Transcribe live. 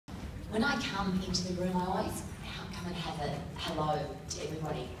when I come into the room, I always come and have a hello to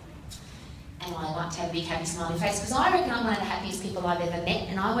everybody. And I like to have a big happy smiling face because I reckon I'm one of the happiest people I've ever met,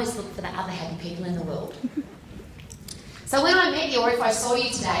 and I always look for the other happy people in the world. So when I met you, or if I saw you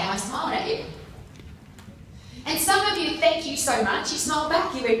today, I smiled at you. And some of you, thank you so much, you smiled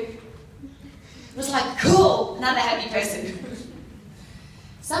back. You went, it was like, cool, another happy person.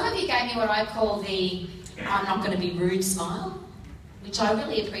 Some of you gave me what I call the I'm not going to be rude smile, which I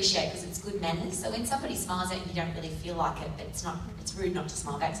really appreciate because it's good manners. So when somebody smiles at you, you don't really feel like it, but it's rude not to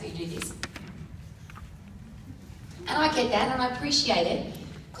smile back, so you do this. And I get that and I appreciate it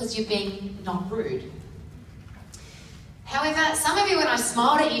because you're being not rude. However, some of you, when I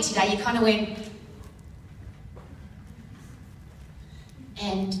smiled at you today, you kind of went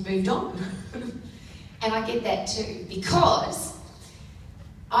and moved on. And I get that too, because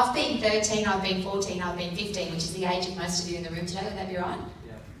I've been 13, I've been 14, I've been 15, which is the age of most of you in the room today. Would that be right?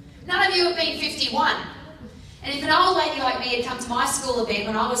 Yeah. None of you have been 51. And if an old lady like me had come to my school event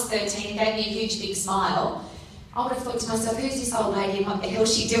when I was 13 and gave me a huge big smile, I would have thought to myself, who's this old lady and what the hell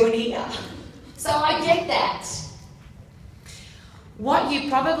is she doing here? So I get that. What you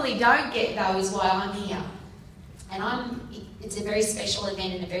probably don't get though is why I'm here. And it's a very special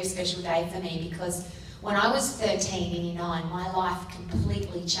event and a very special day for me because when I was 13 in year 9, my life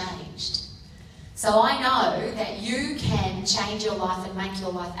completely changed. So I know that you can change your life and make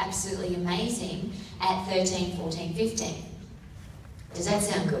your life absolutely amazing at 13, 14, 15. Does that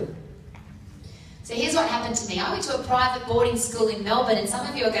sound good? So here's what happened to me. I went to a private boarding school in Melbourne, and some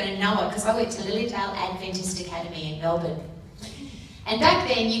of you are going to know it because I went to Lilydale Adventist Academy in Melbourne. And back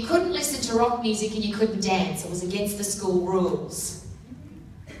then, you couldn't listen to rock music and you couldn't dance. It was against the school rules.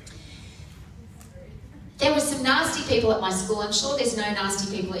 There were some nasty people at my school. I'm sure there's no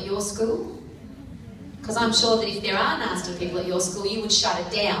nasty people at your school. Because I'm sure that if there are nasty people at your school, you would shut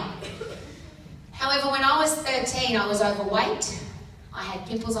it down. However, when I was 13, I was overweight. I had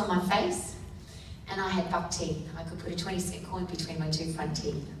pimples on my face. And I had buck teeth. I could put a 20-cent coin between my two front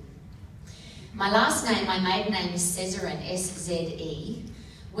teeth. My last name, my maiden name is Cesarin, S-Z-E,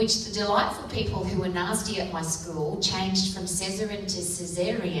 which the delightful people who were nasty at my school changed from Cesarin to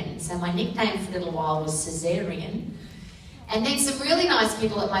Caesarean. So my nickname for a little while was Caesarean. And then some really nice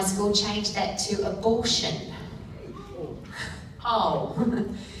people at my school changed that to Abortion. Oh.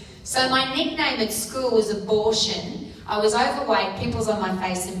 So my nickname at school was Abortion. I was overweight, pimples on my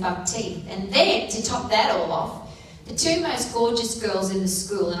face and buck teeth. And then, to top that all off, the two most gorgeous girls in the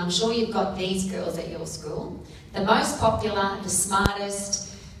school, and I'm sure you've got these girls at your school, the most popular, the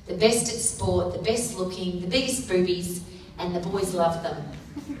smartest, the best at sport, the best looking, the biggest boobies, and the boys loved them.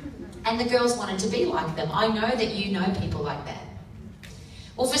 And the girls wanted to be like them. I know that you know people like that.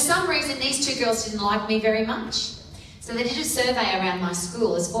 Well, for some reason, these two girls didn't like me very much. So they did a survey around my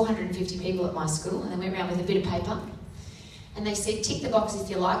school. There's 450 people at my school, and they went around with a bit of paper. And they said, tick the box if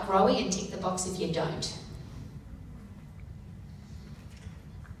you like Rowie and tick the box if you don't.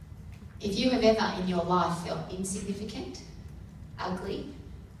 If you have ever in your life felt insignificant, ugly,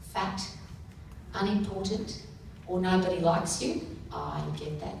 fat, unimportant, or nobody likes you, I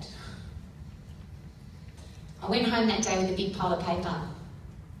get that. I went home that day with a big pile of paper.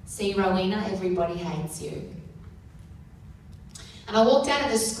 See, Rowena, everybody hates you. And I walked out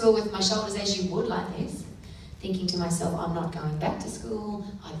of the school with my shoulders as you would, like this, thinking to myself, I'm not going back to school,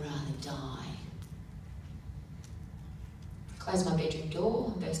 I'd rather die. Closed my bedroom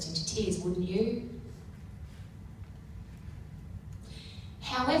door and burst into tears, wouldn't you?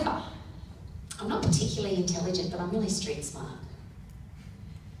 However, I'm not particularly intelligent, but I'm really street smart.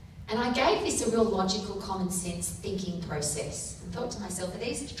 And I gave this a real logical, common sense thinking process and thought to myself, are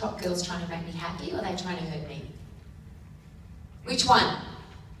these girls trying to make me happy or are they trying to hurt me? Which one?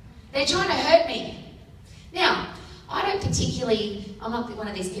 They're trying to hurt me. Now, I don't particularly, I'm not one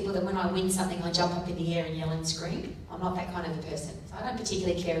of these people that when I win something I jump up in the air and yell and scream. I'm not that kind of a person. So I don't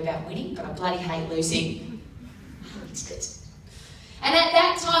particularly care about winning, but I bloody hate losing. And at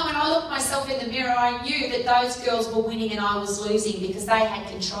that time when I looked myself in the mirror, I knew that those girls were winning and I was losing because they had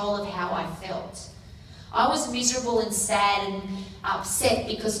control of how I felt. I was miserable and sad and upset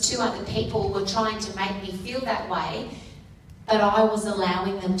because two other people were trying to make me feel that way, but I was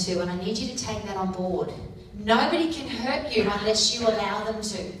allowing them to, and I need you to take that on board. Nobody can hurt you unless you allow them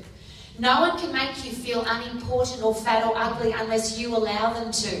to. No one can make you feel unimportant or fat or ugly unless you allow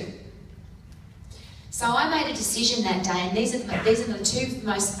them to. So I made a decision that day, and these are the two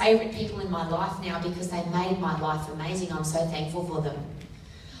most favourite people in my life now because they made my life amazing. I'm so thankful for them.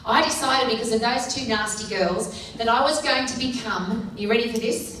 I decided because of those two nasty girls that I was going to become, you ready for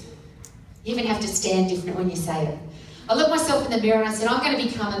this? You even have to stand different when you say it. I looked myself in the mirror and I said, I'm going to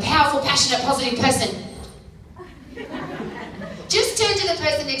become a powerful, passionate, positive person. Just turn to the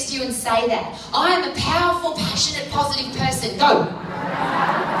person next to you and say that. I am a powerful, passionate, positive person. Go.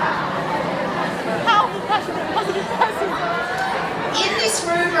 Powerful, passionate, positive person. In this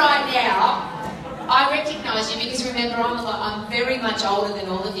room right now, I recognise you because remember, I'm very much older than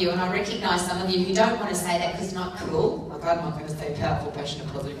all of you, and I recognise some of you who don't want to say that because it's not cool. Like, I'm not going to say powerful, passionate,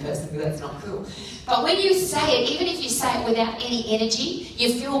 positive person because that's not cool. But when you say it, even if you say it without any energy,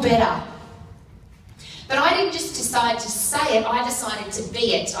 you feel better. But I didn't just decide to say it, I decided to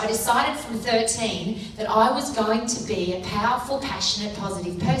be it. I decided from 13 that I was going to be a powerful, passionate,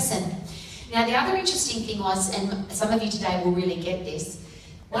 positive person. Now, the other interesting thing was, and some of you today will really get this,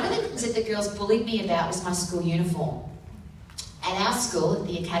 one of the things that the girls bullied me about was my school uniform. At our school, at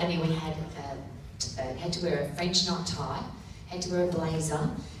the academy, we had to wear a French knot tie, had to wear a blazer,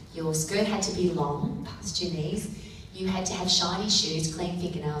 your skirt had to be long, past your knees, you had to have shiny shoes, clean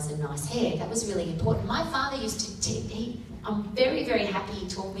fingernails and nice hair. That was really important. My father used to, I'm very, very happy he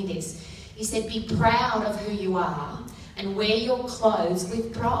taught me this. He said, be proud of who you are and wear your clothes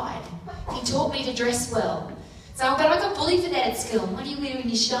with pride. He taught me to dress well. So, but I got bullied for that at school. What are you wearing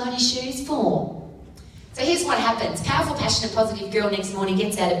your shiny shoes for? So here's what happens. Powerful, passionate, positive girl next morning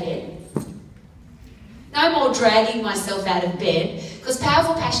gets out of bed. No more dragging myself out of bed. Because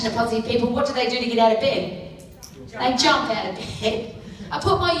powerful, passionate, positive people, what do they do to get out of bed? They jump out of bed. I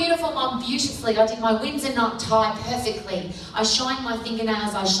put my uniform on beautifully. I did my Windsor knot tie perfectly. I shined my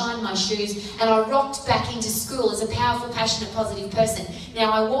fingernails, I shined my shoes, and I rocked back into school as a powerful, passionate, positive person.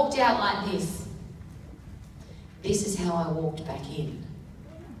 Now I walked out like this. This is how I walked back in.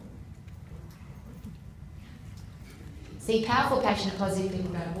 See, powerful, passionate, positive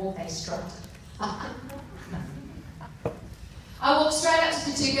people don't walk, they strut. I walked straight up to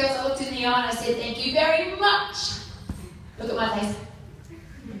the two girls, I looked in the eye and I said, thank you very much. Look at my face.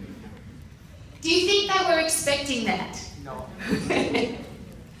 Do you think they were expecting that? No.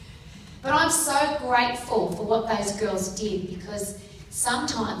 But I'm so grateful for what those girls did because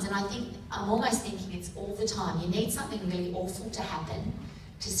sometimes, and I'm almost thinking it's all the time, you need something really awful to happen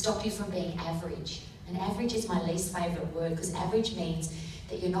to stop you from being average. And average is my least favourite word because average means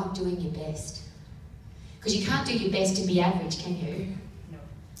that you're not doing your best. Because you can't do your best and be average, can you? No.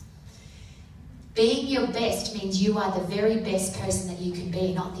 Being your best means you are the very best person that you can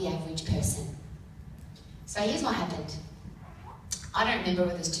be, not the average person. So here's what happened. I don't remember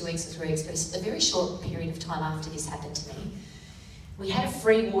whether it was 2 weeks or 3 weeks, but it's a very short period of time after this happened to me. We had a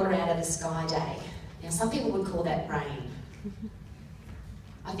free water out of the sky day. Now some people would call that rain.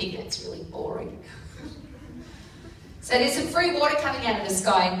 I think that's really boring. So there's some free water coming out of the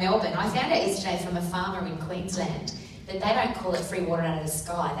sky in Melbourne. I found out yesterday from a farmer in Queensland that they don't call it free water out of the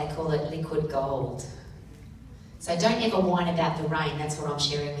sky, they call it liquid gold. So don't ever whine about the rain, that's what I'm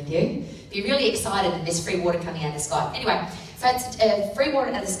sharing with you. Be really excited that there's free water coming out of the sky. Anyway, so it's a free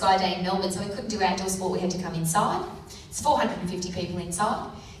water out of the sky day in Melbourne, so we couldn't do outdoor sport, we had to come inside. It's 450 people inside.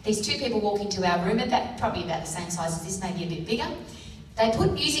 These two people walk into our room, probably about the same size as this, maybe a bit bigger. They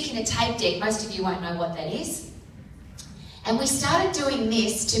put music in a tape deck, most of you won't know what that is. And we started doing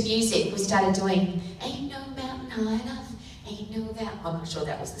this to music. We started doing, ain't no mountain high enough, ain't no valley. I'm not sure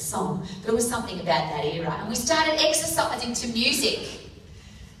that was the song, but it was something about that era. And we started exercising to music.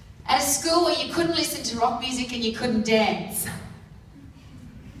 At a school where you couldn't listen to rock music and you couldn't dance.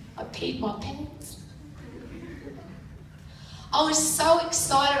 I peed my pants. I was so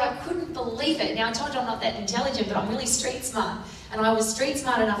excited, I couldn't believe it. Now I told you I'm not that intelligent, but I'm really street smart. And I was street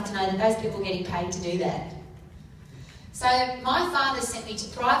smart enough to know that those people were getting paid to do that. So my father sent me to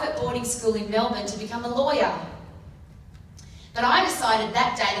private boarding school in Melbourne to become a lawyer. But I decided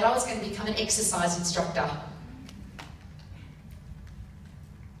that day that I was going to become an exercise instructor.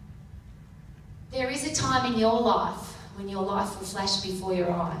 There is a time in your life when your life will flash before your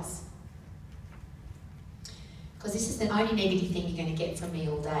eyes. Because this is the only negative thing you're going to get from me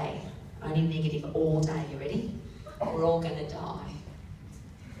all day. Only negative all day, you ready? We're all going to die.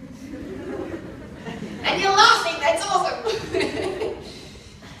 And you're laughing, that's awesome.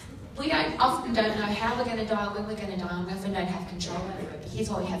 We often don't know how we're going to die, when we're going to die, and we often don't have control over it. But here's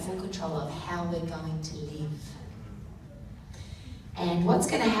what we have full control of, how we're going to live. And what's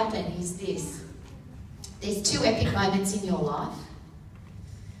going to happen is this. There's two epic moments in your life.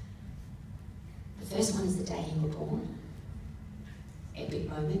 The first one is the day you were born. Epic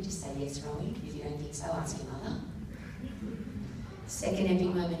moment, just say yes, Rowie. If you don't think so, ask your mother. Second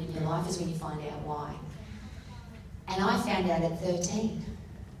epic moment in your life is when you find out why. And I found out at 13.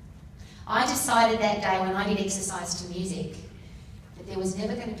 I decided that day when I did exercise to music that there was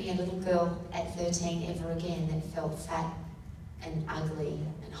never going to be a little girl at 13 ever again that felt fat and ugly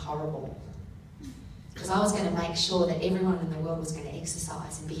and horrible. Because I was going to make sure that everyone in the world was going to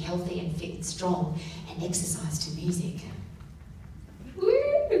exercise and be healthy and fit and strong and exercise to music.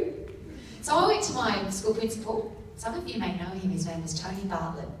 Woo! So I went to my school principal. Some of you may know him. His name was Tony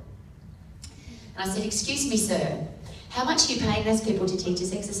Bartlett. And I said, "Excuse me, sir, how much are you paying those people to teach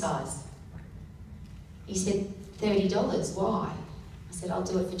us exercise?" He said, $30. Why? I said, "I'll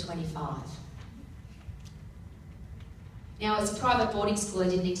do it for $25. Now, as a private boarding school, I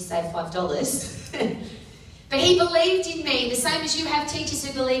didn't need to save $5. But he believed in me, the same as you have teachers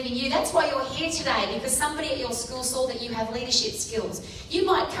who believe in you. That's why you're here today, because somebody at your school saw that you have leadership skills. You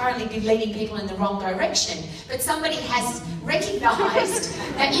might currently be leading people in the wrong direction, but somebody has recognised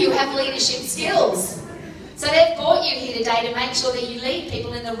that you have leadership skills. So they've brought you here today to make sure that you lead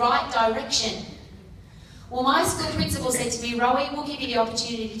people in the right direction. Well, my school principal said to me, "Rowie, we'll give you the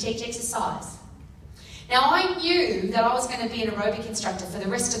opportunity to teach exercise." Now, I knew that I was going to be an aerobic instructor for the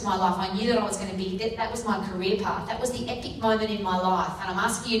rest of my life. I knew that I was going to be, that was my career path. That was the epic moment in my life. And I'm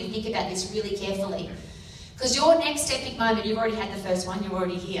asking you to think about this really carefully. Because your next epic moment, you've already had the first one, you're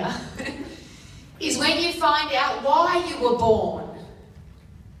already here, is when you find out why you were born.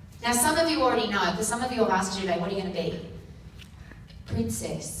 Now, some of you already know, because some of you have asked you today, what are you going to be?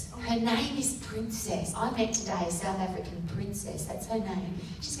 Princess. Her name is Princess. I met today a South African princess. That's her name.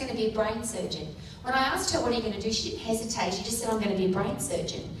 She's going to be a brain surgeon. When I asked her, what are you going to do? She didn't hesitate. She just said, I'm going to be a brain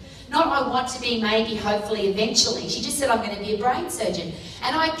surgeon. Not I want to be, maybe, hopefully, eventually. She just said, I'm going to be a brain surgeon.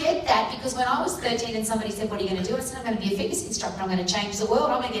 And I get that because when I was 13 and somebody said, what are you going to do? I said, I'm going to be a fitness instructor. I'm going to change the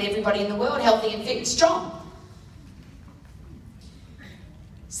world. I'm going to get everybody in the world healthy and fit and strong.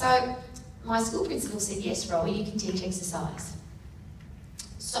 So my school principal said, yes, Rowie, you can teach exercise.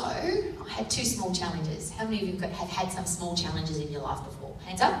 So I had two small challenges. How many of you have had some small challenges in your life before?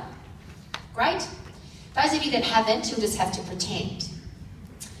 Hands up. Great. Those of you that haven't, you'll just have to pretend.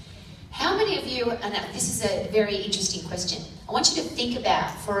 How many of you, and this is a very interesting question, I want you to think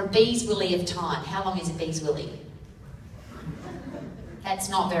about, for a bee's willy of time, how long is a bee's willy? That's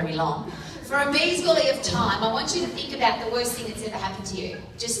not very long. For a bee's willy of time, I want you to think about the worst thing that's ever happened to you.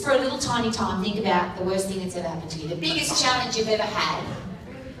 Just for a little tiny time, think about the worst thing that's ever happened to you. The biggest challenge you've ever had.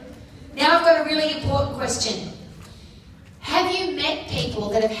 Now I've got a really important question. Have you met people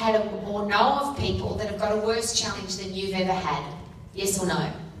that have had, or know of people that have got a worse challenge than you've ever had? Yes or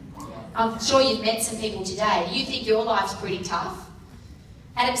no? I'm sure you've met some people today. You think your life's pretty tough.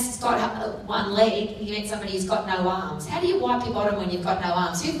 Adam's got one leg, you met somebody who's got no arms. How do you wipe your bottom when you've got no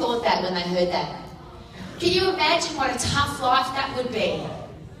arms? Who thought that when they heard that? Can you imagine what a tough life that would be?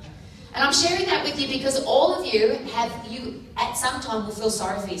 And I'm sharing that with you because all of you at some time will feel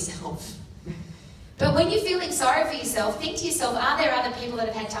sorry for yourself. But when you're feeling sorry for yourself, think to yourself, are there other people that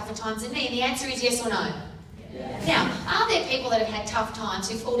have had tougher times than me? And the answer is yes or no. Yeah. Now, are there people that have had tough times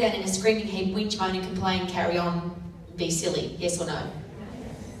who fall down in a screaming heap, whinge, moan and complain, carry on, be silly? Yes or no?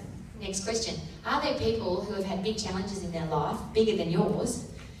 Next question. Are there people who have had big challenges in their life, bigger than yours,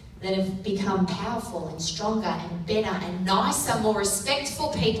 that have become powerful and stronger and better and nicer, more respectful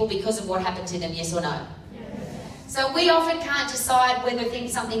people because of what happened to them? Yes or no? So we often can't decide whether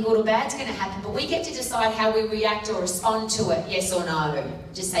something good or bad is going to happen, but we get to decide how we react or respond to it, yes or no.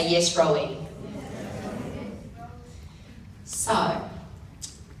 Just say yes, Rowie. So,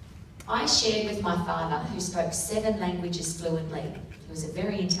 I shared with my father, who spoke 7 languages fluently. He was a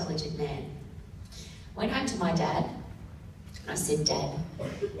very intelligent man. Went home to my dad, and I said, Dad,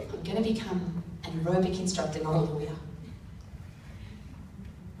 I'm going to become an aerobic instructor, not a lawyer.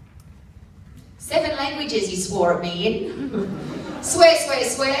 7 languages he swore at me in. Swear, swear,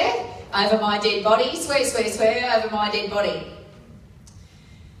 swear, over my dead body. Swear, swear, swear, over my dead body.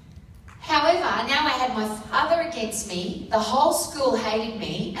 However, now I had my father against me, the whole school hated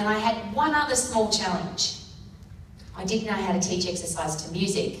me, and I had one other small challenge. I didn't know how to teach exercise to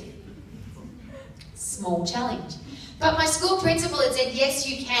music. Small challenge. But my school principal had said, yes,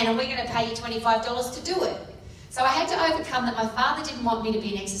 you can, and we're going to pay you $25 to do it. So I had to overcome that my father didn't want me to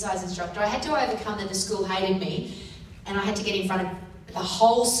be an exercise instructor. I had to overcome that the school hated me, and I had to get in front of the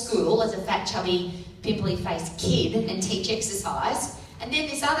whole school as a fat, chubby, pimply-faced kid and teach exercise. And then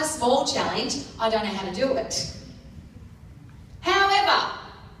this other small challenge, I don't know how to do it. However,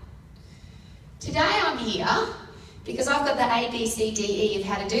 today I'm here because I've got the A, B, C, D, E of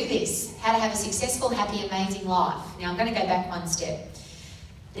how to do this, how to have a successful, happy, amazing life. Now I'm going to go back one step.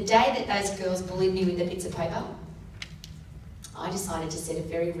 The day that those girls bullied me with the bits of paper, I decided to set a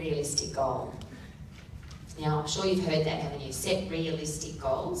very realistic goal. Now I'm sure you've heard that, haven't you? Set realistic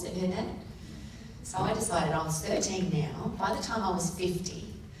goals. Have you heard that? So I decided I was 13 now. By the time I was 50,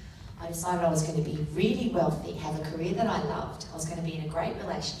 I decided I was going to be really wealthy, have a career that I loved. I was going to be in a great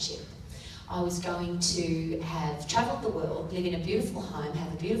relationship. I was going to have travelled the world, live in a beautiful home,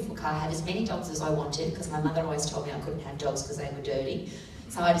 have a beautiful car, have as many dogs as I wanted, because my mother always told me I couldn't have dogs because they were dirty.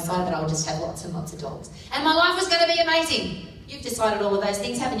 So I decided that I would just have lots and lots of dogs. And my life was going to be amazing. You've decided all of those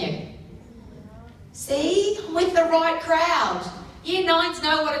things, haven't you? See? I'm with the right crowd. Year 9s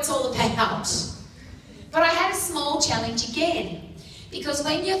know what it's all about. But I had a small challenge again. Because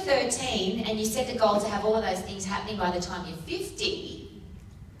when you're 13 and you set the goal to have all of those things happening by the time you're 50,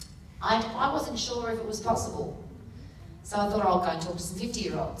 I wasn't sure if it was possible. So I thought I'll go and talk to some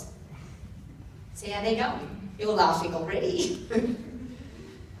 50-year-olds. See how they're going? You're laughing already.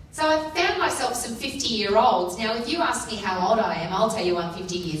 So I found myself some 50-year-olds. Now, if you ask me how old I am, I'll tell you I'm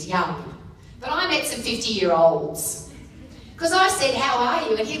 50 years young. But I met some 50-year-olds. Because I said, how are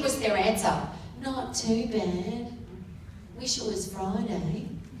you? And here was their answer. Not too bad. Wish it was Friday.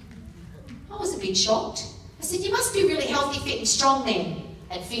 I was a bit shocked. I said, you must be really healthy, fit and strong then.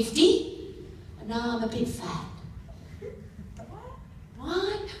 At 50? No, I'm a bit fat.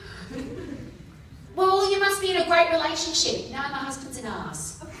 What? Well, you must be in a great relationship. No, my husband's an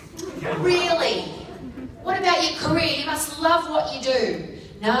ass. Really? What about your career? You must love what you do.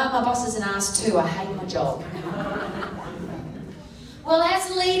 No, my boss is an ass too. I hate my job. Well,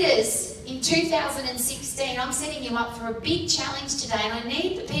 as leaders in 2016, I'm setting you up for a big challenge today, and I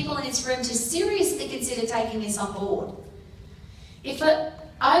need the people in this room to seriously consider taking this on board. If an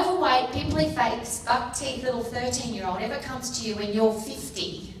overweight, pimply-faced, buck-teeth little 13-year-old ever comes to you when you're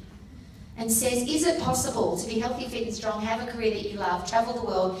 50 and says, is it possible to be healthy, fit and strong, have a career that you love, travel the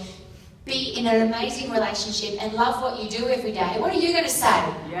world, be in an amazing relationship and love what you do every day, what are you going to say?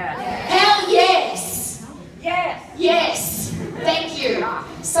 Yes. Hell yes! Yes! Yes! Thank you.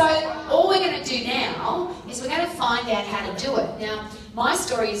 So all we're going to do now is we're going to find out how to do it. Now, my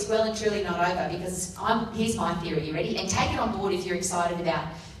story is well and truly not over because here's my theory. You ready? And take it on board if you're excited about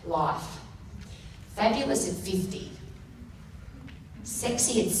life. Fabulous at 50.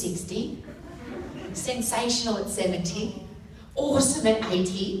 Sexy at 60. Sensational at 70. Awesome at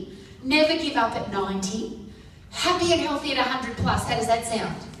 80. Never give up at 90. Happy and healthy at 100 plus. How does that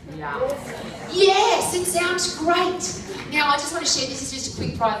sound? Yeah. Yes, it sounds great. Now, I just want to share, this is just a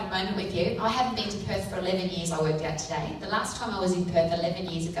quick private moment with you. I haven't been to Perth for 11 years, I worked out today. The last time I was in Perth 11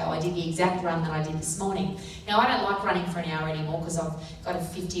 years ago, I did the exact run that I did this morning. Now, I don't like running for an hour anymore because I've got a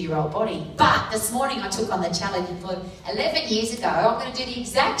 50-year-old body. But this morning I took on the challenge and thought, 11 years ago, I'm going to do the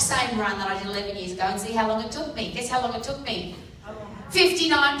exact same run that I did 11 years ago and see how long it took me. Guess how long it took me?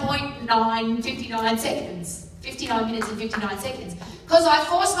 59 seconds. 59 minutes and 59 seconds. Because I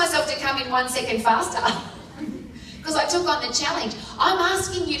forced myself to come in 1 second faster. Because I took on the challenge. I'm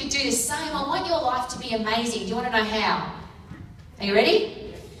asking you to do the same. I want your life to be amazing. Do you want to know how? Are you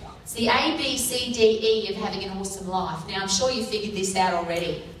ready? It's the A, B, C, D, E of having an awesome life. Now, I'm sure you figured this out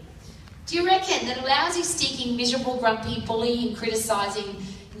already. Do you reckon that a lousy, stinking, miserable, grumpy, bullying, criticising,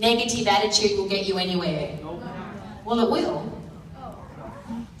 negative attitude will get you anywhere? Well, it will.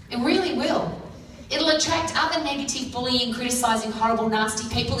 It really will. It'll attract other negative, bullying, criticising, horrible, nasty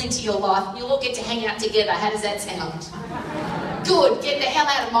people into your life, and you'll all get to hang out together. How does that sound? Good. Get the hell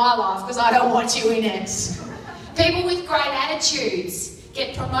out of my life because I don't want you in it. People with great attitudes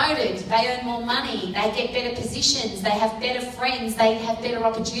get promoted. They earn more money. They get better positions. They have better friends. They have better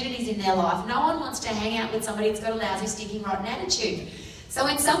opportunities in their life. No one wants to hang out with somebody that's got a lousy, stinking, rotten attitude. So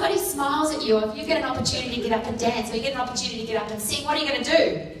when somebody smiles at you, if you get an opportunity to get up and dance, or you get an opportunity to get up and sing, what are you going to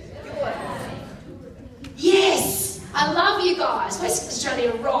do? Yes! I love you guys. Western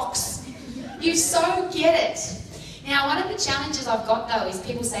Australia rocks. You so get it. Now, one of the challenges I've got, though, is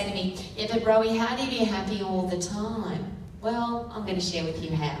people say to me, yeah, but Rowie, how do you be happy all the time? Well, I'm going to share with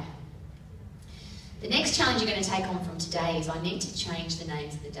you how. The next challenge you're going to take on from today is I need to change the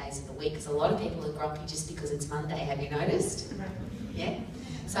names of the days of the week because a lot of people are grumpy just because it's Monday. Have you noticed? Yeah?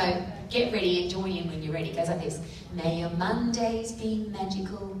 So get ready and join in when you're ready. It goes like this. May your Mondays be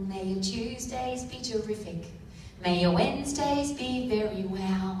magical. May your Tuesdays be terrific. May your Wednesdays be very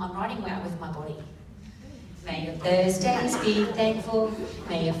wow. I'm writing wow with my body. May your Thursdays be thankful.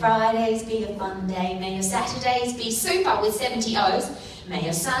 May your Fridays be a fun day. May your Saturdays be super with 70 O's. May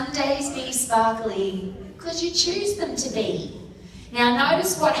your Sundays be sparkly because you choose them to be. Now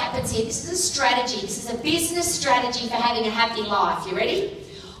notice what happens here. This is a strategy. This is a business strategy for having a happy life. You ready?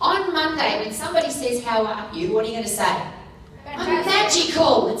 On Monday, when somebody says, how are you? What are you going to say? I'm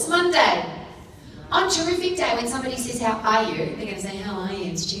magical. It's Monday. On terrific day, when somebody says, how are you? They're going to say, how are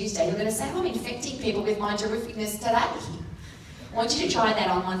you? It's Tuesday. You're going to say, I'm infecting people with my terrificness today. I want you to try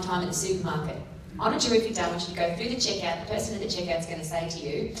that on one time at the supermarket. On a terrific day, I want you to go through the checkout. The person at the checkout is going to say to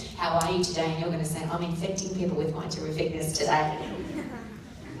you, how are you today? And you're going to say, I'm infecting people with my terrificness today.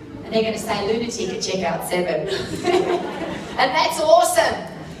 And they're going to say, lunatic at checkout 7. And that's awesome.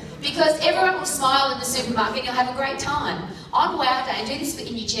 Because everyone will smile in the supermarket and you'll have a great time. On Wow Day, and do this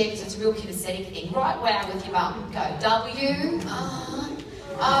in your chair because it's a real kinesthetic thing. Write wow with your bum. Go W-O-O-W.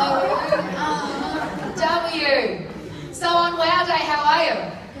 So on Wow Day, how are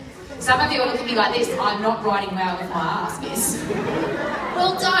you? Some of you are looking at me like this. I'm not writing wow with my ass, miss.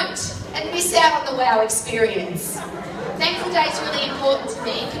 Well, don't. And miss out on the wow experience. Thankful Day is really important to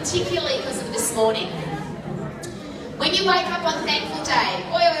me, particularly because of this morning. When you wake up on Thankful Day,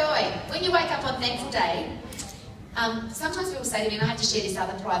 when you wake up on Thankful Day, sometimes people say to me, and I have to share this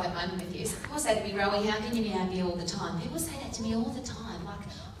other private moment with you, people say to me, Rowie, how can you be happy all the time? People say that to me all the time. Like,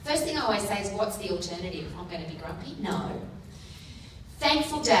 first thing I always say is, what's the alternative? I'm going to be grumpy? No.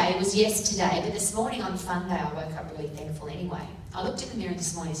 Thankful Day was yesterday, but this morning on Fun Day, I woke up really thankful anyway. I looked in the mirror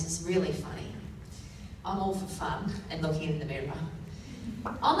this morning, this is really funny. I'm all for fun and looking in the mirror.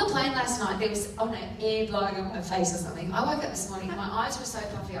 On the plane last night, there was, air blowing on my face or something. I woke up this morning, my eyes were so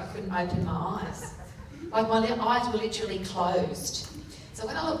puffy I couldn't open my eyes. Like my eyes were literally closed. So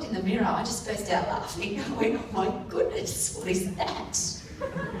when I looked in the mirror, I just burst out laughing. I went, oh my goodness, what is that?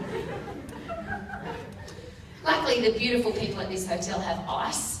 Luckily, the beautiful people at this hotel have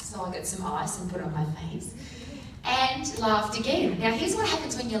ice, so I got some ice and put it on my face. And laughed again. Now here's what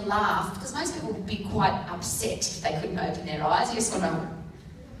happens when you laugh, because most people would be quite upset if they couldn't open their eyes. You just want to...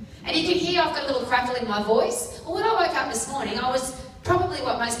 And you can hear I've got a little crackle in my voice. Well, when I woke up this morning, I was probably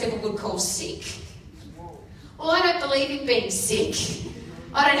what most people would call sick. Well, I don't believe in being sick.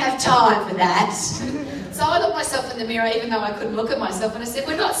 I don't have time for that. So I looked myself in the mirror, even though I couldn't look at myself, and I said,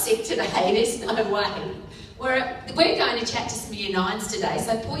 we're not sick today, there's no way. We're going to chat to some Year 9s today,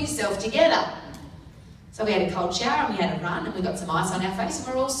 so pull yourself together. So we had a cold shower and we had a run and we got some ice on our face and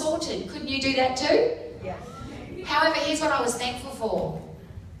we're all sorted. Couldn't you do that too? Yeah. However, here's what I was thankful for.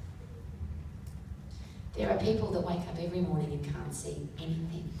 There are people that wake up every morning and can't see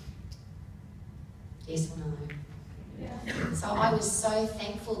anything. Yes or no? Yeah. So I was so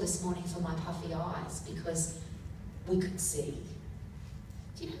thankful this morning for my puffy eyes because we could see.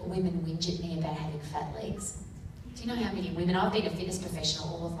 Do you know women whinge at me about having fat legs? Do you know how many women, I've been a fitness professional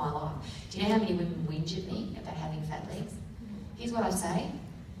all of my life, do you know how many women whinge at me about having fat legs? Here's what I say,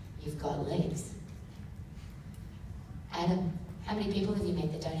 you've got legs. Adam, how many people have you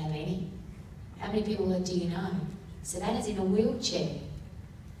met that don't have any? How many people do you know? Savannah's in a wheelchair.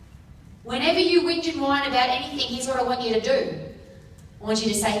 Whenever you whinge and whine about anything, here's what I want you to do. I want you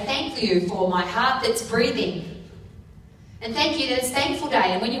to say thank you for my heart that's breathing. And thank you that it's Thankful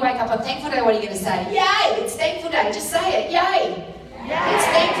Day. And when you wake up on Thankful Day, what are you going to say? Yay! It's Thankful Day. Just say it. Yay! Yay. It's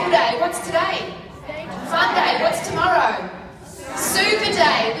Thankful Day. What's today? Fun Day. What's tomorrow? Super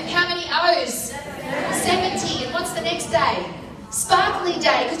Day. With how many O's? 70. And what's the next day? Sparkly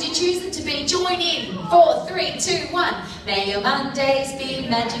Day, because you choose it to be. Join in. 4, 3, 2, 1. May your Mondays be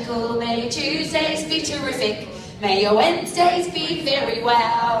magical. May your Tuesdays be terrific. May your Wednesdays be very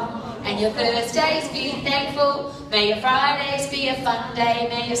wow. And your Thursdays be thankful. May your Fridays be a fun day.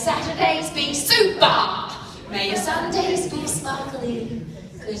 May your Saturdays be super. May your Sundays be sparkly,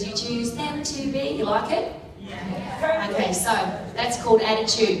 because you choose them to be. You like it? Yeah. Okay, so that's called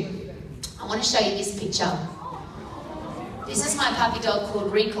attitude. I want to show you this picture. This is my puppy dog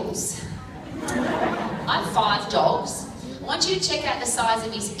called Wrinkles. I have 5 dogs. I want you to check out the size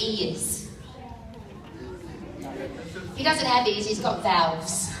of his ears. He doesn't have ears, he's got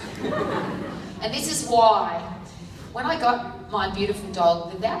valves. And this is why. When I got my beautiful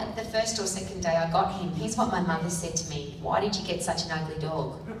dog, about the first or second day I got him, here's what my mother said to me. Why did you get such an ugly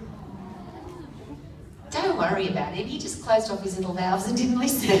dog? Don't worry about him, he just closed off his little valves and didn't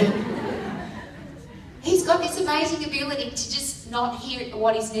listen. He's got this amazing ability to just not hear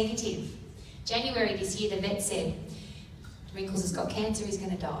what is negative. January this year, the vet said, Wrinkles has got cancer, he's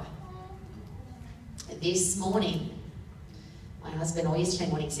going to die. This morning, my husband, or yesterday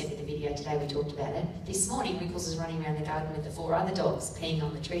morning, sent me the video. Today we talked about it. This morning, Wrinkles was running around the garden with the 4 other dogs, peeing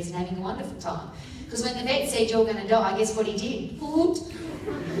on the trees and having a wonderful time. Because when the vet said, you're going to die, guess what he did?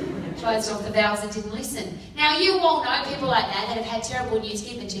 Closed off the valves and didn't listen. Now, you all know people like that have had terrible news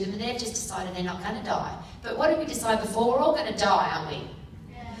given to them and they've just decided they're not going to die. But what did we decide before? We're all going to die, aren't we?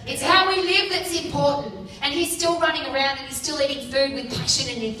 It's how we live that's important. And he's still running around and he's still eating food with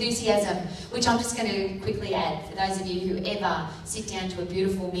passion and enthusiasm, which I'm just going to quickly add. For those of you who ever sit down to a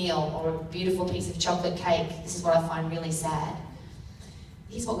beautiful meal or a beautiful piece of chocolate cake, this is what I find really sad.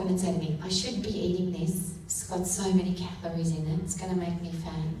 Here's what women say to me, I shouldn't be eating this. It's got so many calories in it. It's going to make me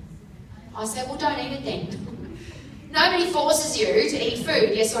fat. I say, well, don't eat it then. Nobody forces you to eat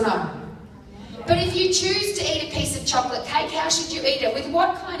food, yes or no? But if you choose to eat a piece of chocolate cake, how should you eat it? With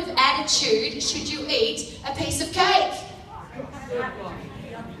what kind of attitude should you eat a piece of cake?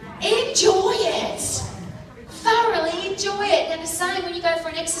 Enjoy it. Thoroughly enjoy it. And the same when you go for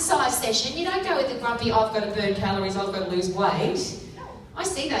an exercise session, you don't go with the grumpy, I've got to burn calories, I've got to lose weight. I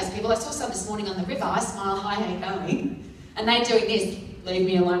see those people. I saw some this morning on the river. I smile, hi, how you going? And they're doing this, leave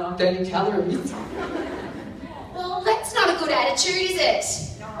me alone, I'm burning calories. Well, that's not a good attitude, is it?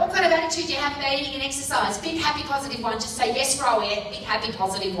 What kind of attitude do you have about eating and exercise? Big, happy, positive one. Just say, yes, Rowie, big, happy,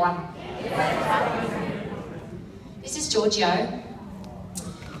 positive one. This is Giorgio.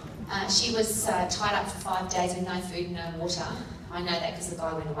 She was tied up for 5 days with no food and no water. I know that because the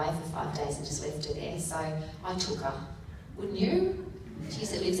guy went away for 5 days and just left her there. So I took her. Wouldn't you? She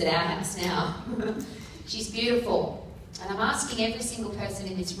lives at our house now. She's beautiful. And I'm asking every single person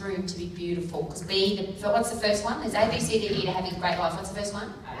in this room to be beautiful. Because what's the first one? There's A, B, C, D, E to having a great life. What's the first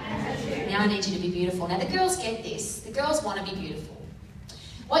one? Now I need you to be beautiful. Now the girls get this. The girls want to be beautiful.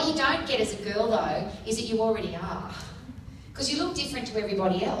 What you don't get as a girl though, is that you already are. Because you look different to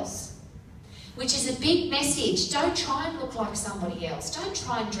everybody else. Which is a big message. Don't try and look like somebody else. Don't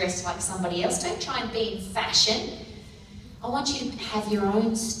try and dress like somebody else. Don't try and be in fashion. I want you to have your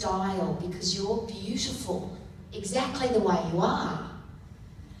own style because you're beautiful. Exactly the way you are.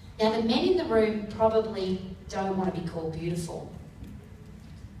 Now the men in the room probably don't want to be called beautiful.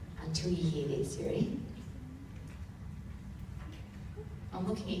 Until you hear this, you ready? I'm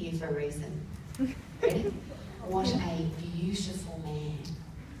looking at you for a reason. Ready? What a beautiful man.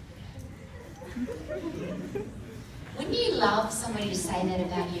 Wouldn't you love somebody to say that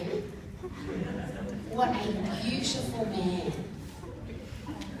about you? What a beautiful man.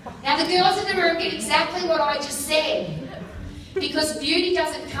 Now the girls in the room get exactly what I just said. Because beauty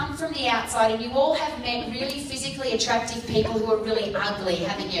doesn't come from the outside, and you all have met really physically attractive people who are really ugly,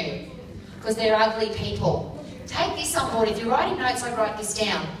 haven't you? Because they're ugly people. Take this on board. If you're writing notes, I'd write this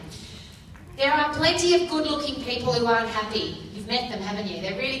down. There are plenty of good-looking people who aren't happy. You've met them, haven't you?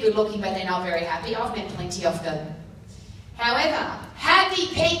 They're really good-looking, but they're not very happy. I've met plenty of them. However, happy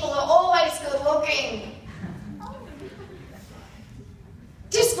people are always good-looking.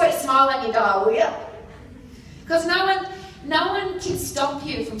 Just put a smile on your dial, will you? Because no one can stop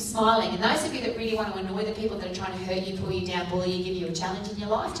you from smiling. And those of you that really want to annoy the people that are trying to hurt you, pull you down, bully you, give you a challenge in your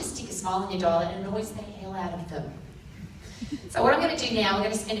life, just stick a smile on your dial. It annoys the hell out of them. So what I'm going to do now, we're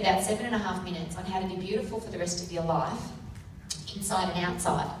going to spend about 7.5 minutes on how to be beautiful for the rest of your life, inside and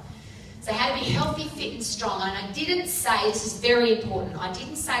outside. So how to be healthy, fit and strong. And I didn't say, this is very important, I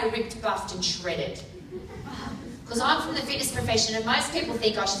didn't say ripped, buffed and shredded. Because I'm from the fitness profession and most people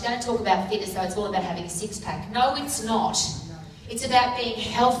think, oh, she's going to talk about fitness, so it's all about having a six-pack. No, it's not. It's about being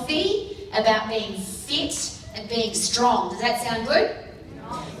healthy, about being fit and being strong. Does that sound good?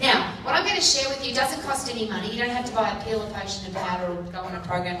 Now, what I'm going to share with you doesn't cost any money. You don't have to buy a pill, a potion, a powder, or go on a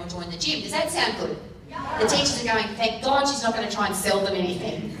program or join the gym. Does that sound good? The teachers are going, thank God she's not going to try and sell them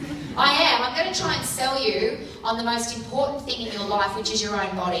anything. I am. I'm going to try and sell you on the most important thing in your life, which is your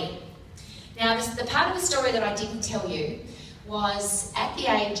own body. Now, the part of the story that I didn't tell you was at the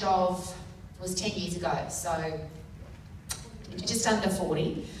age of, it was 10 years ago, so just under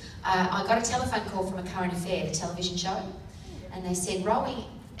 40, I got a telephone call from A Current Affair, the television show, and they said, Rowie,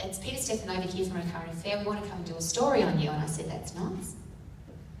 it's Peter Stefanovic here from A Current Affair, we want to come and do a story on you. And I said, that's nice.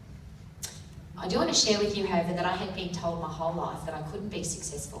 I do want to share with you, however, that I had been told my whole life that I couldn't be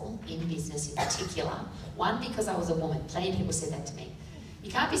successful in business in particular. One, because I was a woman. Plenty of people said that to me.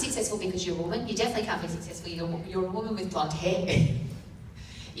 You can't be successful because you're a woman. You definitely can't be successful. You're a woman with blonde hair.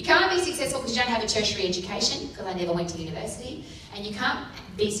 You can't be successful because you don't have a tertiary education, because I never went to university. And you can't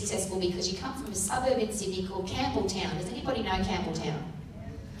be successful because you come from a suburb in Sydney called Campbelltown. Does anybody know Campbelltown?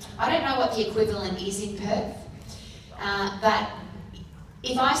 I don't know what the equivalent is in Perth, but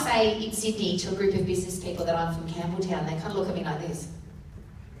if I say in Sydney to a group of business people that I'm from Campbelltown, they kind of look at me like this.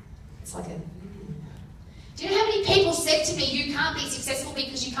 It's like a... Do you know how many people said to me, you can't be successful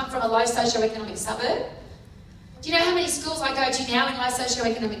because you come from a low socioeconomic suburb? Do you know how many schools I go to now in low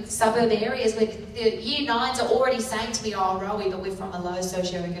socioeconomic suburb areas where the year 9s are already saying to me, oh, Rowie, but we're from a low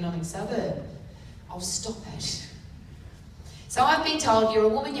socioeconomic suburb. Oh, stop it. So I've been told you're a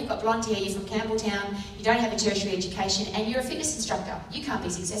woman, you've got blonde hair, you're from Campbelltown, you don't have a tertiary education, and you're a fitness instructor. You can't be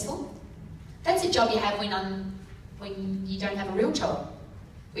successful. That's a job you have when you don't have a real job.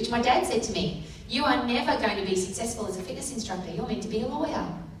 Which my dad said to me, you are never going to be successful as a fitness instructor, you're meant to be a lawyer.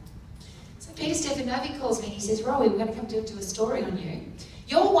 So Peter Stefanovic calls me and he says, Rowie, we're going to come do a story on you.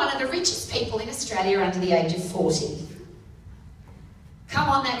 You're one of the richest people in Australia under the age of 40. Come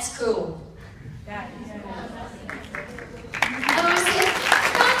on, that's cool. And I said,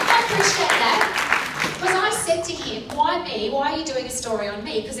 no, I appreciate that. Because I said to him, why me? Why are you doing a story on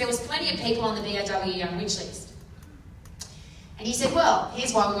me? Because there was plenty of people on the BOW Young Witch list. And he said, well,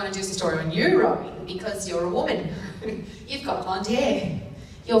 here's why we want to do a story on you, Rowie, because you're a woman. You've got blonde hair.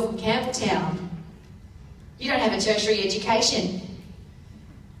 You're from Campbelltown. You don't have a tertiary education.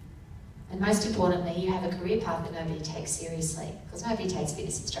 And most importantly, you have a career path that nobody takes seriously. Because nobody takes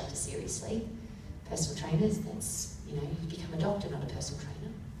fitness instructors seriously. Personal trainers, that's, you become a doctor, not a personal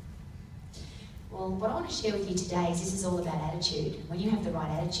trainer. Well, what I want to share with you today is this is all about attitude. When you have the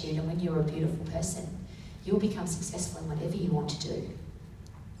right attitude and when you're a beautiful person, you'll become successful in whatever you want to do.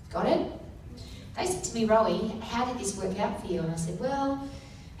 Got it? They said to me, Rowie, how did this work out for you? And I said, well,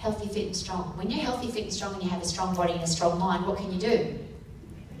 healthy, fit and strong. When you're healthy, fit and strong and you have a strong body and a strong mind, what can you do?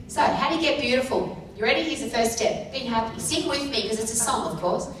 So, how do you get beautiful? You ready? Here's the first step. Be happy. Sing with me, because it's a song, of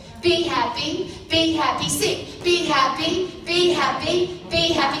course. Be happy, sing. Be happy,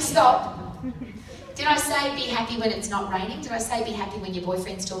 stop. Did I say be happy when it's not raining? Did I say be happy when your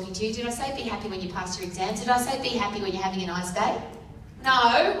boyfriend's talking to you? Did I say be happy when you pass your exams? Did I say be happy when you're having a nice day?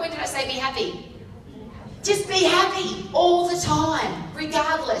 No. When did I say be happy? Just be happy all the time,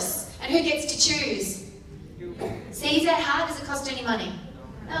 regardless. And who gets to choose? See, is that hard? Does it cost any money?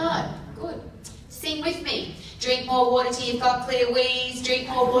 No. Good. Sing with me. Drink more water till you've got clear wheeze. Drink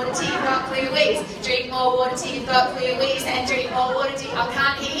more water till you've got clear wheeze. Drink more water till you've got clear wheeze. And drink more water till... I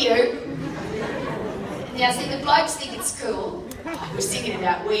can't hear you. Now, see, the blokes think it's cool. Oh, we're singing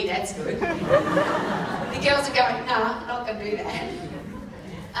about weed, that's good. The girls are going, nah, I'm not going to do that.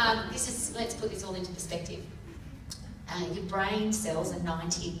 Let's put this all into perspective. Your brain cells are 80 to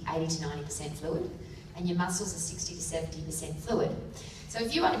 90% fluid, and your muscles are 60 to 70% fluid. So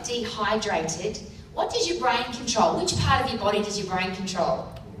if you are dehydrated, what does your brain control? Which part of your body does your brain control?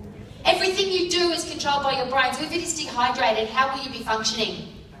 Everything you do is controlled by your brain. So if it is dehydrated, how will you be functioning?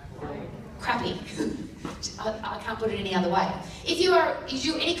 Crappy. I can't put it any other way. If you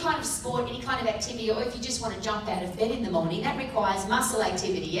do any kind of sport, any kind of activity, or if you just want to jump out of bed in the morning, that requires muscle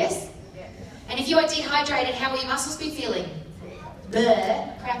activity, yes? And if you are dehydrated, how will your muscles be feeling?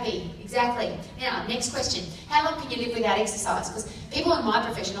 Bleh, crappy, exactly. Now, next question. How long can you live without exercise? Because people in my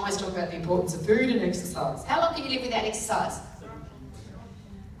profession always talk about the importance of food and exercise. How long can you live without exercise?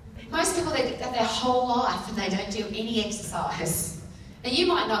 Most people, they go their whole life and they don't do any exercise. Now, you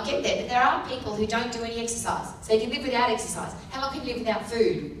might not get there, but there are people who don't do any exercise. So you can live without exercise. How long can you live without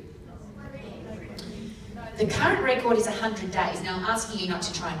food? The current record is 100 days. Now, I'm asking you not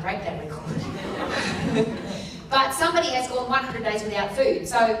to try and break that record. But somebody has gone 100 days without food.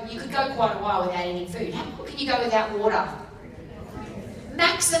 So you could go quite a while without any food. How long can you go without water?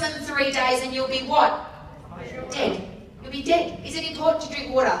 Maximum 3 days and you'll be what? Dead. You'll be dead. Is it important to drink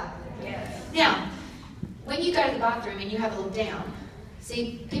water? Yes. Now, when you go to the bathroom and you have a look down,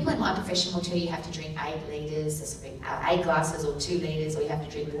 see, people in my profession will tell you have to drink 8 litres, 8 glasses or 2 litres, or you have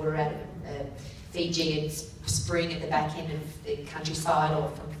to drink water out of a Fijian spring at the back end of the countryside, or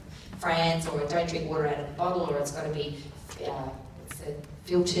from France, or don't drink water out of a bottle, or it's got to be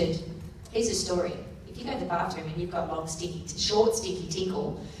filtered. Here's a story. If you go to the bathroom and you've got short sticky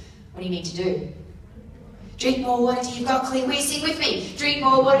tinkle, what do you need to do? Drink more water till you've got clear wheeze. Sing with me. Drink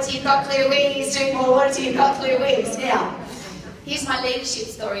more water till you've got clear wheeze. Drink more water till you've got clear wheeze. Now, here's my leadership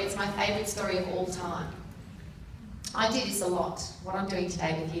story. It's my favourite story of all time. I do this a lot, what I'm doing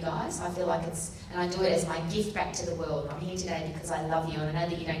today with you guys. I feel like and I do it as my gift back to the world. I'm here today because I love you, and I know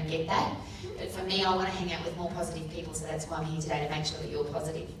that you don't get that. But for me, I want to hang out with more positive people, so that's why I'm here today, to make sure that you're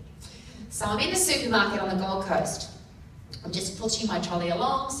positive. So I'm in the supermarket on the Gold Coast. I'm just pushing my trolley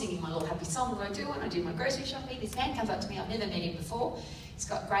along, singing my little happy song that I do when I do my grocery shopping. This man comes up to me, I've never met him before. He's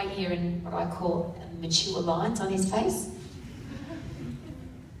got grey hair and what I call mature lines on his face.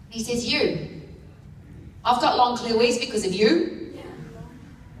 He says, you. I've got long clear wheeze because of you.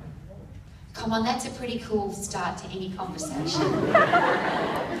 Come on, that's a pretty cool start to any conversation.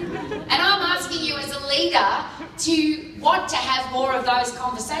 And I'm asking you as a leader to want to have more of those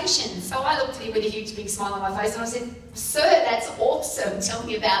conversations. So I looked at him with a huge big smile on my face and I said, sir, that's awesome. Tell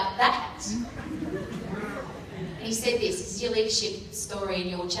me about that. And he said this is your leadership story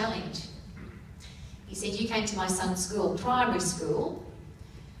and your challenge. He said, you came to my son's school, primary school,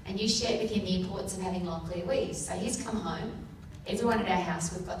 and you shared with him the importance of having long clear wheeze. So he's come home. Everyone at our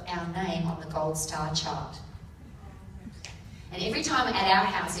house, we've got our name on the gold star chart. And every time at our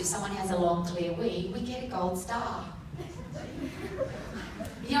house, if someone has a long clear wee, we get a gold star.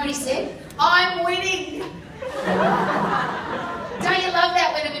 You know what he said? I'm winning! Don't you love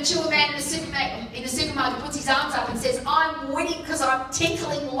that when a mature man in the supermarket puts his arms up and says, I'm winning because I'm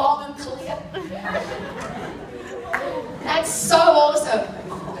tinkling long and clear. That's so awesome.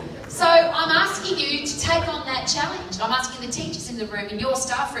 So I'm asking you to take on that challenge. I'm asking the teachers in the room, in your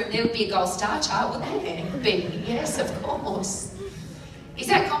staff room, there would be a gold star chart, wouldn't there? Be. Yes, of course. Is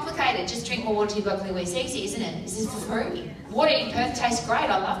that complicated? Just drink more water, you've got clear. It's easy, isn't it? This is for free. Water in Perth tastes great.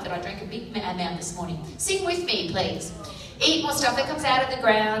 I loved it. I drank a big amount this morning. Sing with me, please. Eat more stuff that comes out of the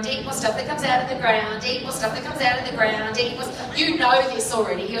ground. Eat more stuff that comes out of the ground. Eat more stuff that comes out of the ground. Eat more. You know this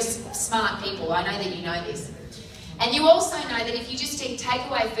already. You're smart people. I know that you know this. And you also know that if you just eat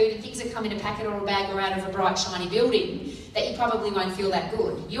takeaway food and things that come in a packet or a bag or out of a bright, shiny building, that you probably won't feel that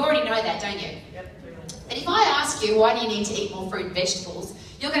good. You already know that, don't you? Yep. But if I ask you, why do you need to eat more fruit and vegetables,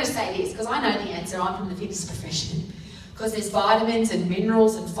 you're going to say this, because I know the answer. I'm from the fitness profession. Because there's vitamins and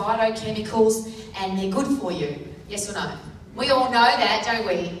minerals and phytochemicals, and they're good for you. Yes or no? We all know that, don't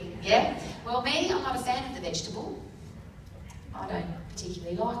we? Yeah? Well, me, I'm not a fan of the vegetable. I don't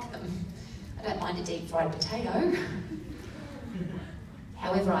particularly like them. I don't mind a deep fried potato.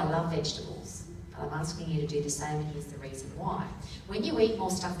 However, I love vegetables. I'm asking you to do the same, and here's the reason why. When you eat more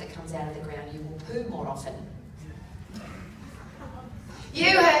stuff that comes out of the ground, you will poo more often.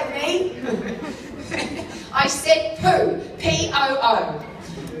 You heard me. I said poo. P-O-O.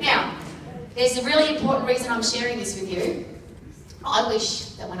 Now, there's a really important reason I'm sharing this with you. I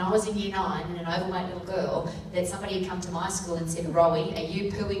wish that when I was in year 9 and an overweight little girl, that somebody had come to my school and said, Rowie, are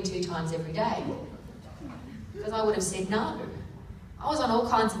you pooing 2 times every day? Because I would have said no. I was on all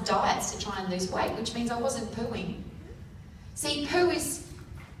kinds of diets to try and lose weight, which means I wasn't pooing. See, poo is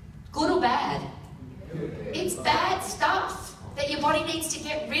good or bad. It's bad stuff that your body needs to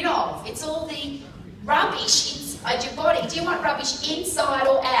get rid of. It's all the rubbish inside your body. Do you want rubbish inside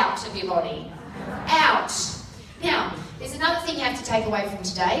or out of your body? Out. Now, there's another thing you have to take away from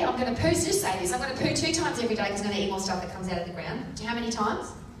today. I'm going to poo, just say this, I'm going to poo 2 times every day because I'm going to eat more stuff that comes out of the ground. Do you know how many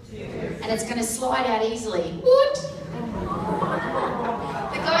times? 2. And it's going to slide out easily. What?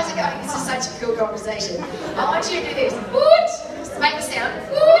 The guys are going, this is such a cool conversation. I want you to do this. What? Just make the sound.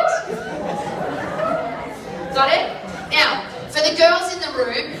 What? Got it? Now, for the girls in the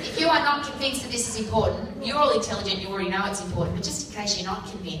room, if you are not convinced that this is important, you're all intelligent, you already know it's important, but just in case you're not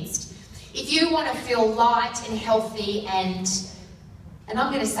convinced, if you want to feel light and healthy and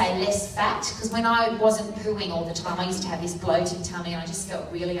I'm going to say less fat, because when I wasn't pooing all the time, I used to have this bloated tummy and I just felt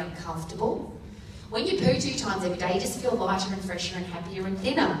really uncomfortable. When you poo 2 times every day, you just feel lighter and fresher and happier and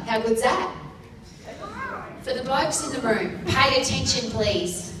thinner. How good's that? For the blokes in the room, pay attention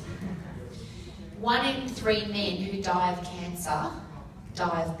please. 1 in 3 men who die of cancer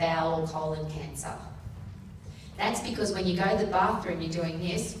die of bowel or colon cancer. That's because when you go to the bathroom, you're doing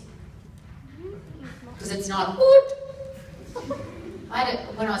this. Because it's not good.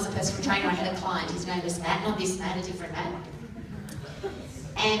 When I was a personal trainer, I had a client, his name was Matt, not this Matt, a different Matt.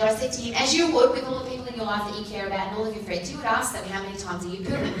 And I said to him, as you would with all the people in your life that you care about and all of your friends, you would ask them how many times are you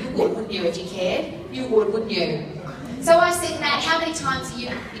pooing. You would, wouldn't you, if you cared? You would, wouldn't you? So I said, Matt, how many times do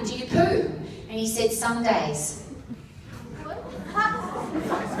you poo? And he said, some days.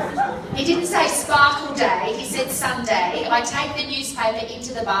 He didn't say sparkle day, he said Sunday. I take the newspaper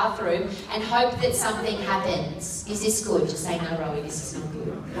into the bathroom and hope that something happens. Is this good? Just say no, Rowie, this is not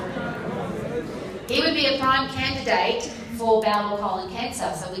good. He would be a prime candidate for bowel or colon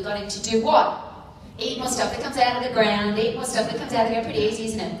cancer, so we got him to do what? Eat more stuff that comes out of the ground, eat more stuff that comes out of the ground. Pretty easy,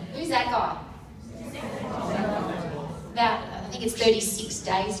 isn't it? Who's that guy? About, I think it's 36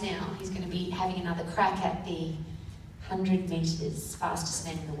 days now. He's going to be having another crack at the 100 metres fastest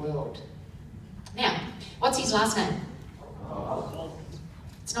man in the world. Now, what's his last name?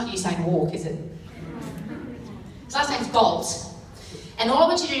 It's not Usain Walk, is it? His last name's Bolt. And all I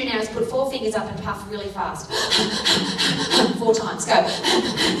want you to do now is put 4 fingers up and puff really fast. 4 times, go.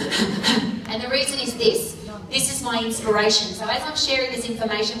 And the reason is this. This is my inspiration. So as I'm sharing this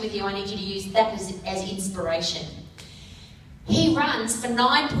information with you, I need you to use that as inspiration. He runs for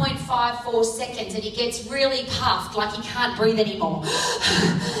 9.54 seconds and he gets really puffed, like he can't breathe anymore.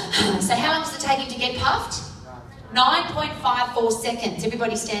 So how long does it take him to get puffed? 9.54 seconds.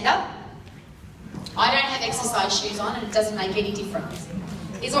 Everybody stand up. I don't have exercise shoes on and it doesn't make any difference.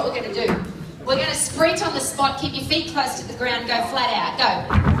 Here's what we're going to do. We're going to sprint on the spot, keep your feet close to the ground, go flat out. Go.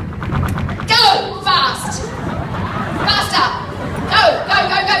 Go! Fast! Faster! Go! Go,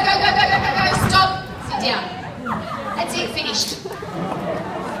 go, go, go, go, go, go, go, go! Stop! Sit down. That's it, finished.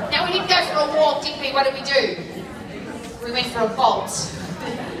 Now we didn't go for a walk, did we? What did we do? We went for a bolt.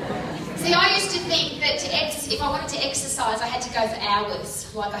 See, I used to think that if I wanted to exercise, I had to go for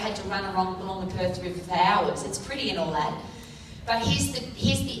hours. Like I had to run along the Perth River for hours. It's pretty and all that. But here's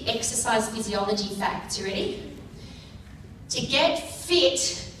the exercise physiology facts. You ready? To get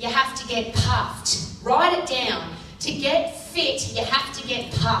fit, you have to get puffed. Write it down. To get fit, you have to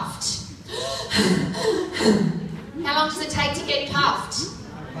get puffed. How long does it take to get puffed?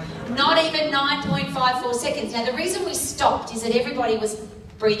 Not even 9.54 seconds. Now, the reason we stopped is that everybody was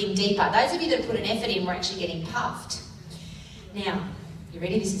breathing deeper. Those of you that put an effort in were actually getting puffed. Now, you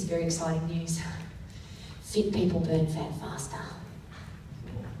ready? This is very exciting news. Fit people burn fat faster.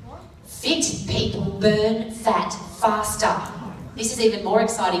 Fit people burn fat faster. This is even more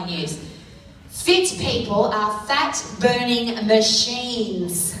exciting news. Fit people are fat-burning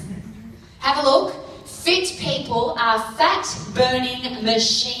machines. Have a look. Fit people are fat-burning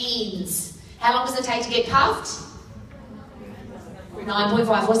machines. How long does it take to get puffed?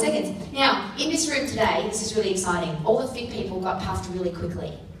 9.54 seconds. Now, in this room today, this is really exciting. All the fit people got puffed really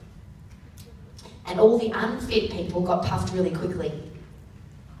quickly. And all the unfit people got puffed really quickly.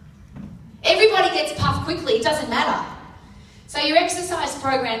 Everybody gets puffed quickly, it doesn't matter. So your exercise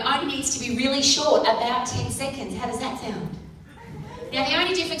program only needs to be really short, about 10 seconds. How does that sound? Now, the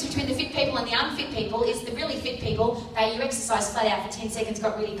only difference between the fit people and the unfit people is the really fit people, you exercised flat out for 10 seconds,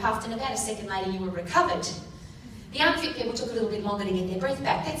 got really puffed, and about a second later you were recovered. The unfit people took a little bit longer to get their breath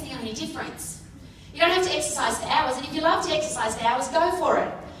back. That's the only difference. You don't have to exercise for hours, and if you love to exercise for hours, go for it.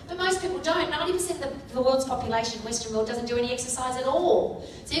 But most people don't. 90% of the world's population, Western world, doesn't do any exercise at all.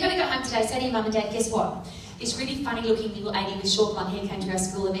 So you're going to go home today, say to your mum and dad, guess what? This really funny-looking little lady with short blonde hair came to our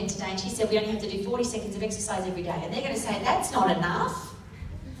school event today, and she said we only have to do 40 seconds of exercise every day. And they're going to say, that's not enough.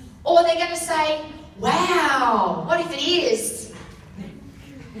 Or they're going to say, wow, what if it is?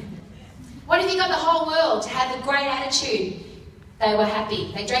 What if you got the whole world to have a great attitude? They were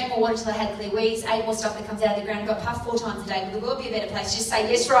happy. They drank more water until they had clear wheeze, ate more stuff that comes out of the ground, and got puffed 4 times a day. Will the world be a better place? Just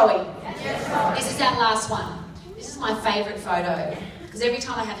say, yes, Rowie. Yes, Rowie. This is our last one. This is my favourite photo. Because every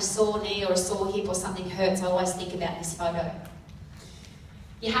time I have a sore knee or a sore hip or something hurts, I always think about this photo.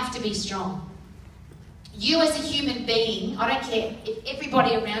 You have to be strong. You as a human being, I don't care if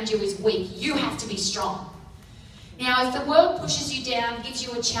everybody around you is weak, you have to be strong. Now, if the world pushes you down, gives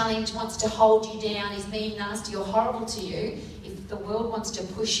you a challenge, wants to hold you down, is mean, nasty or horrible to you, if the world wants to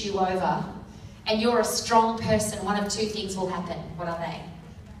push you over and you're a strong person, one of 2 things will happen. What are they?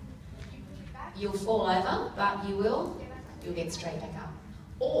 You'll fall over, but you'll get straight back up.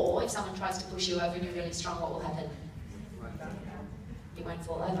 Or if someone tries to push you over and you're really strong, what will happen? You won't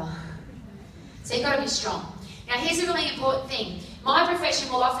fall over. So you've got to be strong. Now here's a really important thing. My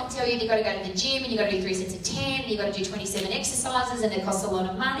profession will often tell you you've got to go to the gym and you've got to do 3 sets of 10 and you've got to do 27 exercises and it costs a lot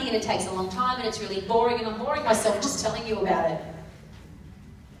of money and it takes a long time and it's really boring and I'm boring myself just telling you about it.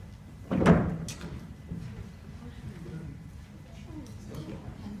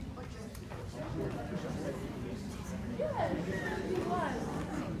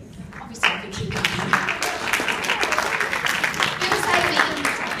 Obviously I could keep going.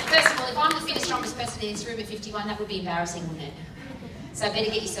 Strongest person in this room at 51, that would be embarrassing, wouldn't it? So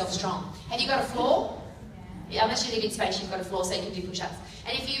better get yourself strong. Have you got a floor? Yeah, unless you live in space, you've got a floor so you can do push-ups.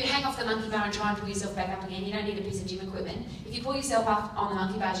 And if you hang off the monkey bar and try and pull yourself back up again, you don't need a piece of gym equipment. If you pull yourself up on the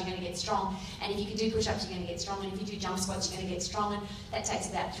monkey bars, you're going to get strong. And if you can do push-ups, you're going to get strong. And if you do jump squats, you're going to get strong. And that takes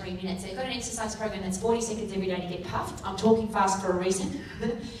about 3 minutes. So you've got an exercise program that's 40 seconds every day to get puffed. I'm talking fast for a reason.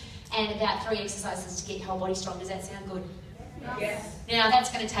 And about 3 exercises to get your whole body strong. Does that sound good? Yes. Now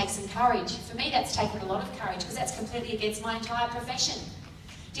that's going to take some courage. For me that's taken a lot of courage because that's completely against my entire profession.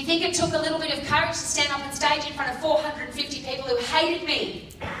 Do you think it took a little bit of courage to stand up on stage in front of 450 people who hated me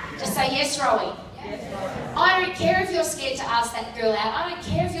to say yes, Rowie? Yes. I don't care if you're scared to ask that girl out. I don't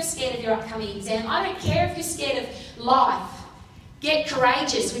care if you're scared of your upcoming exam. I don't care if you're scared of life. Get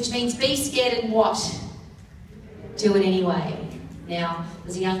courageous, which means be scared and what? Do it anyway. Now,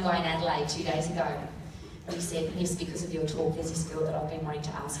 there's a young guy in Adelaide 2 days ago. He said, yes, because of your talk, there's this girl that I've been wanting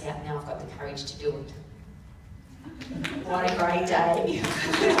to ask out, and now I've got the courage to do it. What a great day.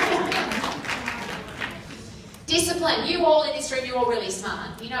 Discipline. You all in this room, you're all really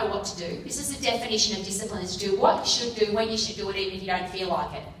smart. You know what to do. This is the definition of discipline, is to do what you should do, when you should do it, even if you don't feel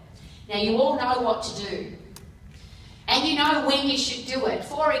like it. Now, you all know what to do. And you know when you should do it.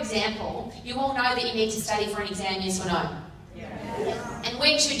 For example, you all know that you need to study for an exam, yes or no? Yes. And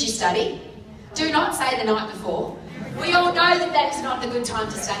when should you study? Do not say the night before. We all know that that is not the good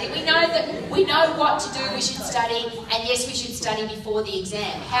time to study. We know what to do, we should study, and yes, we should study before the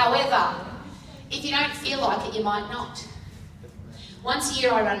exam. However, if you don't feel like it, you might not. Once a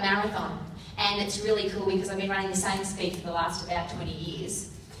year I run a marathon, and it's really cool because I've been running the same speed for the last about 20 years.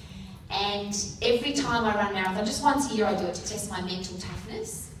 And every time I run a marathon, just once a year I do it to test my mental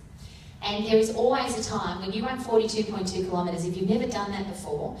toughness. And there is always a time when you run 42.2 kilometres. If you've never done that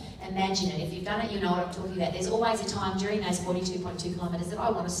before, imagine it. If you've done it, you know what I'm talking about. There's always a time during those 42.2 kilometres that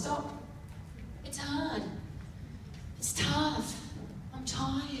I want to stop. It's hard. It's tough. I'm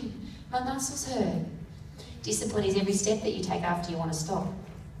tired. My muscles hurt. Discipline is every step that you take after you want to stop.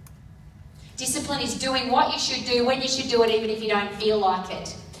 Discipline is doing what you should do when you should do it, even if you don't feel like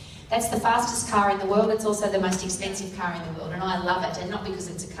it. That's the fastest car in the world. It's also the most expensive car in the world, and I love it, and not because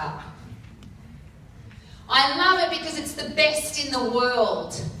it's a car. I love it because it's the best in the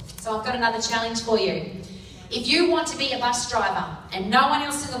world. So I've got another challenge for you. If you want to be a bus driver, and no one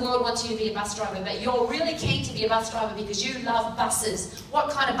else in the world wants you to be a bus driver, but you're really keen to be a bus driver because you love buses, what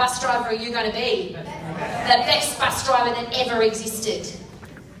kind of bus driver are you going to be? The best bus driver that ever existed.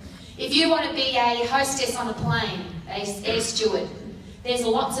 If you want to be a hostess on a plane, an air steward, there's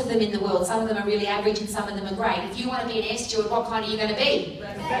lots of them in the world. Some of them are really average and some of them are great. If you want to be an air steward, what kind are you going to be?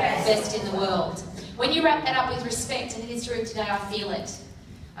 The best in the world. When you wrap that up with respect, and in this room today I feel it.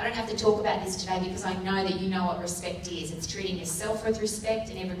 I don't have to talk about this today because I know that you know what respect is. It's treating yourself with respect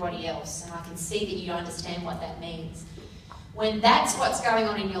and everybody else. And I can see that you understand what that means. When that's what's going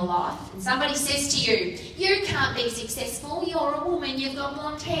on in your life, and somebody says to you, you can't be successful, you're a woman, you've got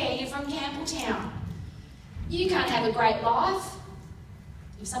blonde hair, you're from Campbelltown. You can't have a great life.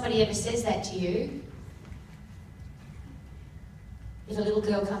 If somebody ever says that to you, if a little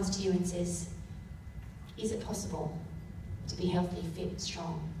girl comes to you and says, is it possible to be healthy, fit,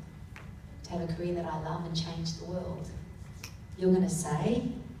 strong, to have a career that I love and change the world? You're going to say,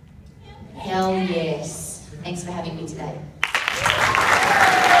 hell yes. Thanks for having me today.